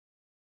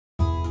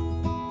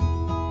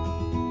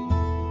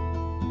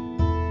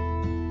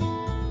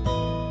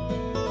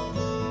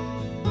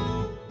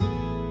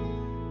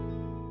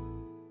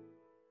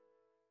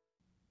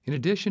In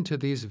addition to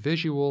these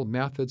visual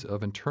methods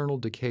of internal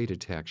decay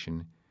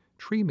detection,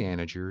 tree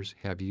managers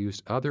have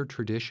used other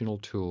traditional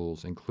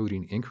tools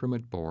including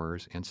increment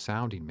borers and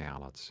sounding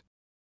mallets.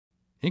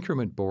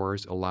 Increment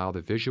borers allow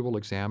the visual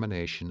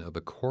examination of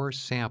a coarse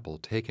sample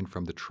taken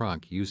from the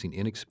trunk using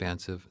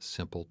inexpensive,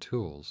 simple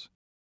tools.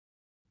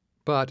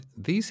 But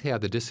these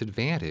have the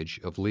disadvantage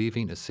of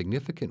leaving a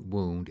significant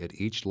wound at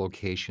each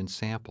location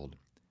sampled.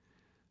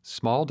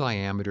 Small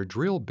diameter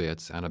drill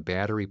bits on a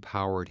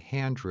battery-powered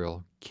hand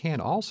drill can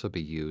also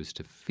be used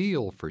to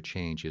feel for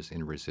changes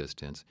in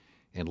resistance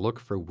and look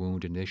for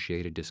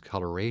wound-initiated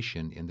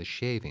discoloration in the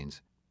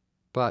shavings,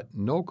 but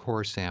no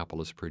core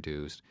sample is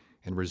produced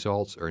and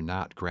results are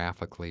not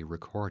graphically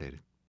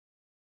recorded.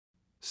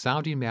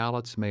 Sounding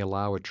mallets may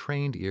allow a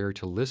trained ear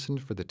to listen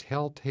for the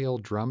telltale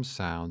drum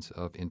sounds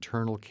of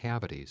internal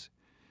cavities.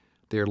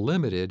 They are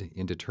limited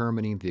in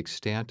determining the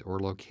extent or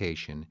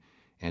location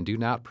and do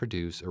not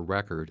produce a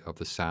record of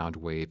the sound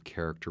wave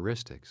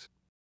characteristics.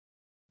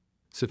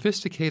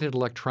 Sophisticated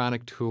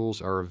electronic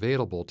tools are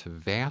available to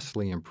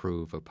vastly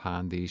improve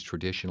upon these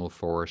traditional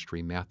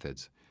forestry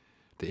methods.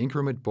 The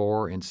increment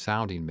borer and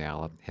sounding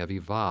mallet have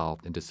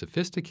evolved into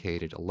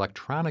sophisticated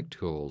electronic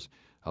tools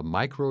of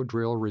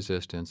microdrill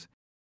resistance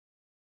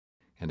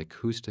and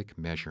acoustic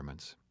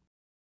measurements.